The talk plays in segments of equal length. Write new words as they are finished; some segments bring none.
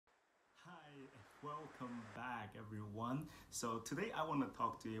Welcome back, everyone. So today I want to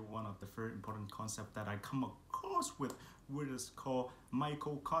talk to you one of the very important concept that I come across with, which is called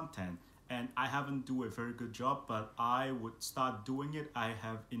micro content. And I haven't do a very good job, but I would start doing it. I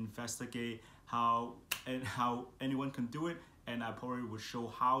have investigated how anyone can do it, and I probably would show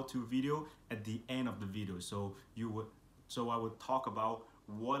how to video at the end of the video. So I would talk about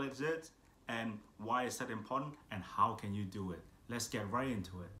what is it and why is that important and how can you do it. Let's get right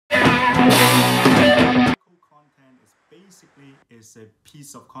into it. Micro content is basically a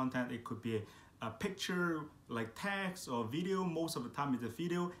piece of content. It could be a picture like text or video. Most of the time it's a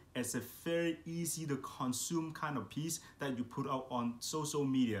video. It's a very easy to consume kind of piece that you put out on social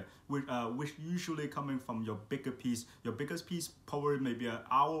media, which usually coming from your bigger piece. Your biggest piece probably maybe an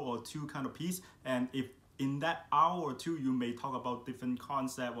hour or two kind of piece, and if in that hour or two you may talk about different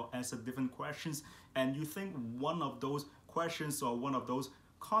concepts or answer different questions, and you think one of those questions or one of those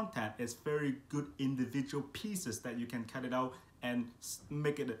content is very good individual pieces that you can cut it out and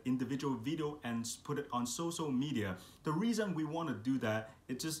make it an individual video and put it on social media. The reason we want to do that,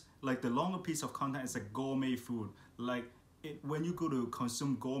 it's just like the longer piece of content is a gourmet food. Like when you go to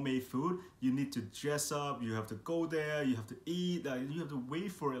consume gourmet food, you need to dress up, you have to go there, you have to eat, you have to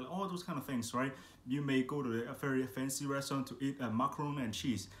wait for it, all those kind of things, right? You may go to a very fancy restaurant to eat macaroni and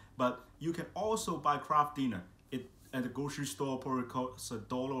cheese, but you can also buy craft dinner. At the grocery store probably costs $1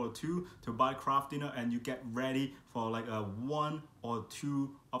 or $2 to buy craft dinner, and you get ready for like one or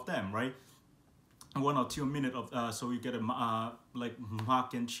two of them, right? 1 or 2 minutes of so you get a like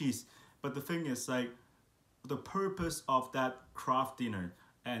mac and cheese. But the thing is, like, the purpose of that craft dinner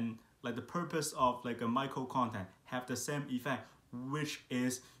and like the purpose of like a micro content have the same effect, which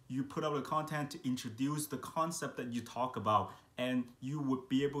is you put out the content to introduce the concept that you talk about, and you would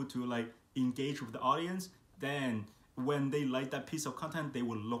be able to like engage with the audience. Then when they like that piece of content, they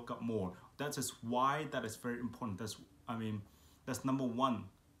will look up more. That is why that is very important. That's number one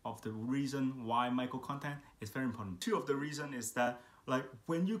of the reason why micro content is very important. Two of the reason is that like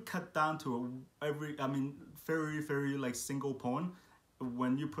when you cut down to very like single point,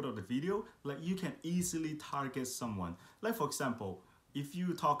 when you put out the video, like you can easily target someone. Like for example, if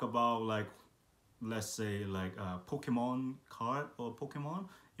you talk about like, let's say like a Pokemon card or Pokemon,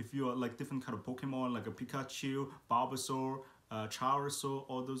 if you are like different kind of Pokemon like a Pikachu, Bulbasaur, Charizard,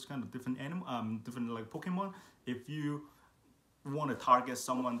 all those kind of different different like Pokemon, if you want to target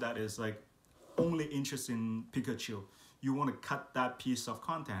someone that is like only interested in Pikachu, you want to cut that piece of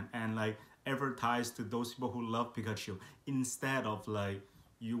content and like advertise to those people who love Pikachu, instead of like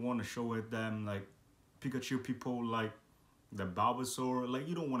you want to show it them like Pikachu people like the Bulbasaur. Like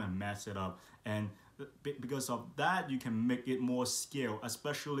you don't want to mess it up, and because of that you can make it more scale,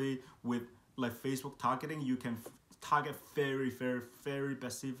 especially with like Facebook targeting. You can target very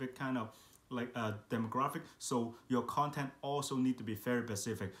specific kind of like demographic, so your content also need to be very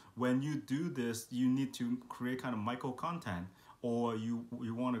specific. When you do this, you need to create kind of micro content, or you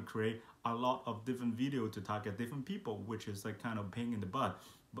want to create a lot of different video to target different people, which is like kind of pain in the butt.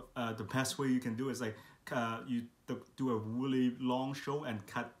 But the best way you can do is like you do a really long show and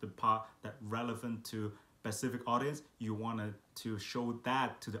cut the part that relevant to specific audience. You wanted to show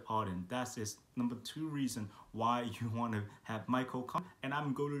that to the audience. That is number two reason why you want to have micro content. And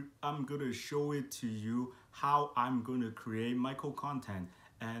I'm going to show it to you how I'm going to create micro content,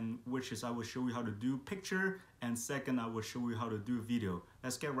 and which is I will show you how to do picture, and second I will show you how to do video.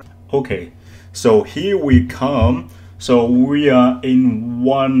 Let's get right. Okay, so here we come. So we are in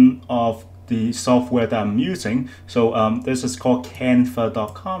one of the software that I'm using. So this is called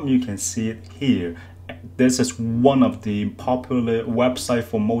canva.com. You can see it here. This is one of the popular website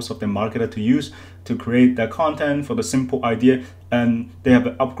for most of the marketer to use to create their content for the simple idea, and they have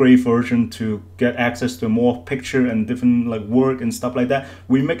an upgrade version to get access to more picture and different like work and stuff like that.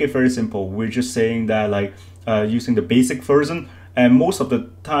 We make it very simple. We're just saying that like using the basic version, and most of the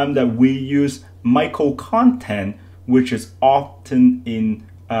time that we use micro content, which is often in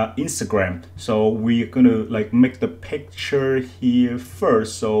Instagram. So we're gonna like make the picture here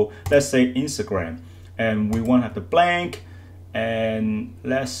first. So let's say Instagram, and we want to have the blank, and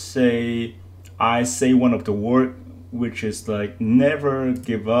let's say I say one of the word, which is like never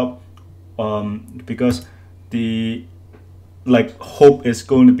give up, because the like hope is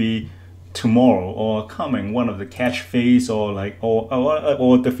going to be tomorrow or coming, one of the catchphrase, or like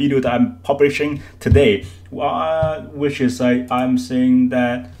or the video that I'm publishing today, which is like I'm saying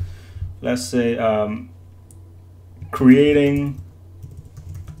that, let's say creating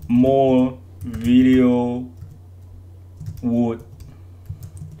more video would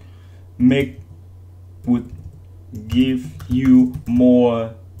give you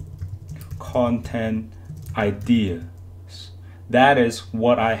more content ideas. That is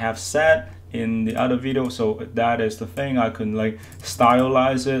what I have said in the other video. So that is the thing. I can like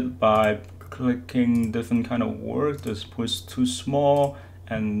stylize it by clicking different kind of words. This was too small,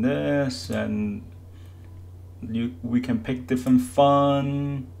 and this, and we can pick different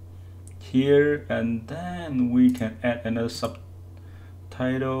font here, and then we can add another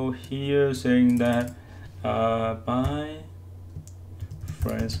subtitle here saying that by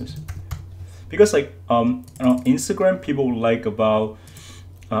Francis, because like Instagram people like about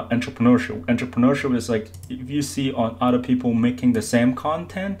entrepreneurship. Entrepreneurship is like if you see on other people making the same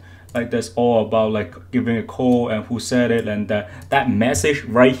content, like that's all about like giving a call and who said it, and that message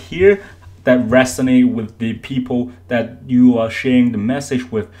right here that resonate with the people that you are sharing the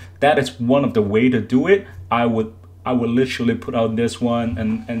message with. That is one of the way to do it. I would literally put out this one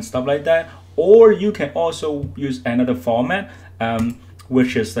and stuff like that. Or you can also use another format,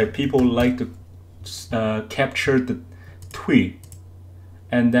 which is like people like to capture the tweet,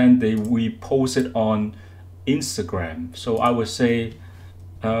 and then we post it on Instagram. So I would say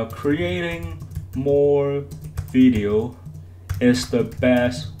creating more video is the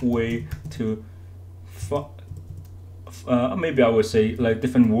best way to maybe I would say like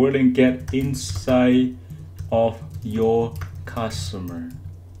different wording, get inside of your customer.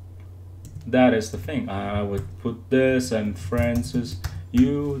 That is the thing. I would put this and Francis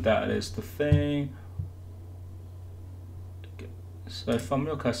you, that is the thing. So from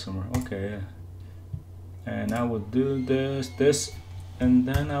your customer, okay. And I would do this, and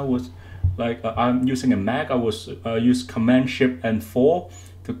then I would like I'm using a Mac. I was use Command Shift and 4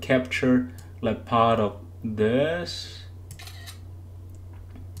 to capture like part of this,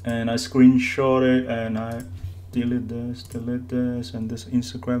 and I screenshot it, and I delete this, and this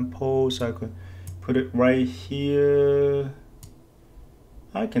Instagram post I could put it right here.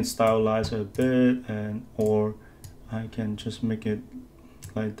 I can stylize it a bit, and or I can just make it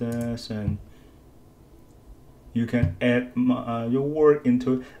like this, and you can add your work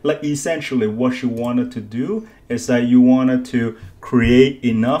into it. Like essentially what you wanted to do is that you wanted to create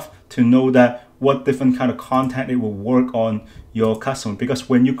enough to know that what different kind of content it will work on your customer, because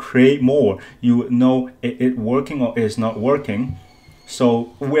when you create more you would know it working or it's not working.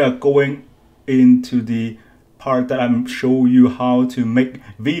 So we are going into the part that I'm showing you how to make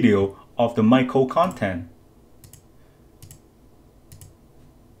video of the micro content.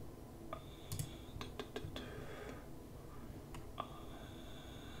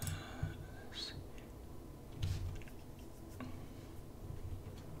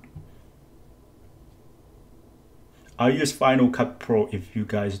 I use Final Cut Pro, if you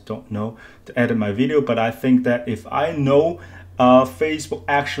guys don't know, to edit my video, but I think that if I know Facebook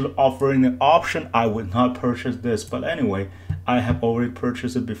actually offering an option, I would not purchase this. But anyway, I have already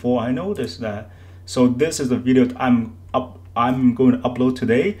purchased it before I noticed that. So this is the video that I'm going to upload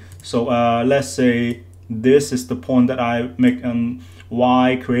today. So let's say this is the point that I make on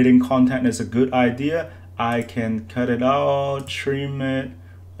why creating content is a good idea. I can cut it out, trim it,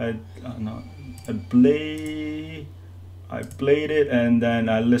 I blade it, and then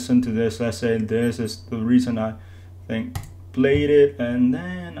I listen to this. Let's say this is the reason I think blade it, and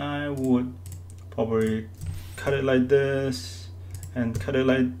then I would probably cut it like this and cut it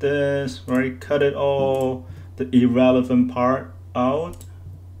like this, right? Cut it all the irrelevant part out,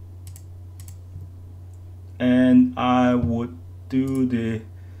 and I would do the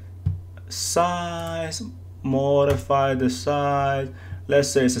size, modify the size. Let's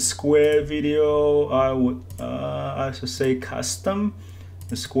say it's a square video. I should say custom.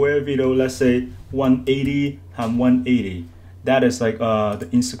 The square video, let's say 180 times 180. That is like the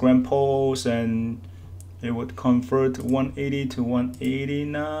Instagram post, and it would convert 180 to 180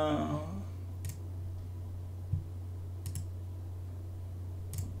 now.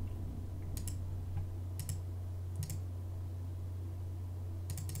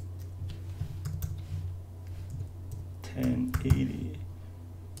 $10.80.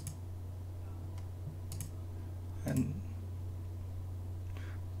 And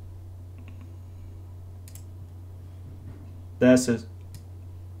that's it,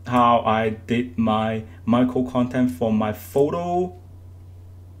 how I did my micro content for my photo.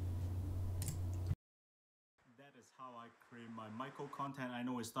 That is how I create my micro content. I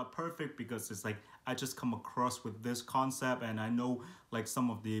know it's not perfect because it's like I just come across with this concept, and I know like some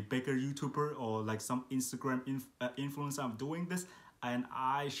of the bigger YouTuber or like some Instagram influencer I'm doing this, and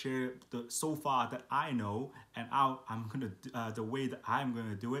I share the so far that I know, and I'm gonna the way that I'm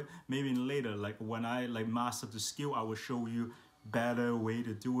gonna do it. Maybe later, like when I like master the skill, I will show you better way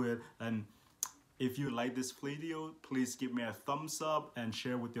to do it. And If you like this video, please give me a thumbs up and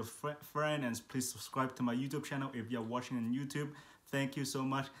share with your friend, and please subscribe to my YouTube channel if you're watching on YouTube. Thank you so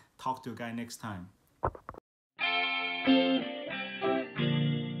much. Talk to you guys next time.